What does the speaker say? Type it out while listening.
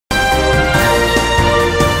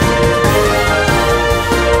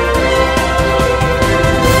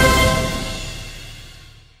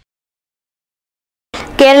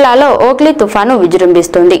కేరళలో ఓక్లీ తుఫాను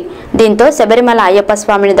విజృంభిస్తుంది. దీంతో శబరిమల అయ్యప్ప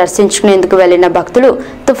స్వామిని దర్శించుకునేందుకు వెళ్లిన భక్తులు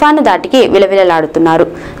తుఫాను దాటికి విలవిలలాడుతున్నారు.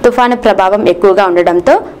 తుఫాను ప్రభావం ఎక్కువగా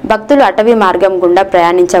ఉండడంతో భక్తులు అటవీ మార్గం గుండా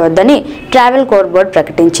ప్రయాణించవద్దని ట్రావెల్ కోర్ బోర్డు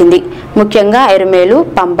ప్రకటించింది. ముఖ్యంగా ఎరుమేలు,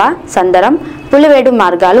 పంబ, సందరం, పులివేడు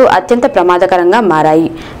మార్గాలు అత్యంత ప్రమాదకరంగా మారాయి.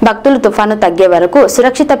 భక్తులు తుఫాను తగ్గే వరకు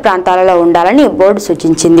సురక్షిత ప్రాంతాలలో ఉండాలని బోర్డు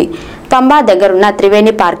సూచించింది. పంబా దగ్గరున్న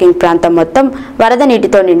త్రివేణి పార్కింగ్ ప్రాంతం మొత్తం వరద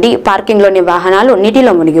నీటితో నిండి పార్కింగ్లోని వాహనాలు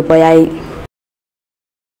నీటిలో మునిగిపోయాయి.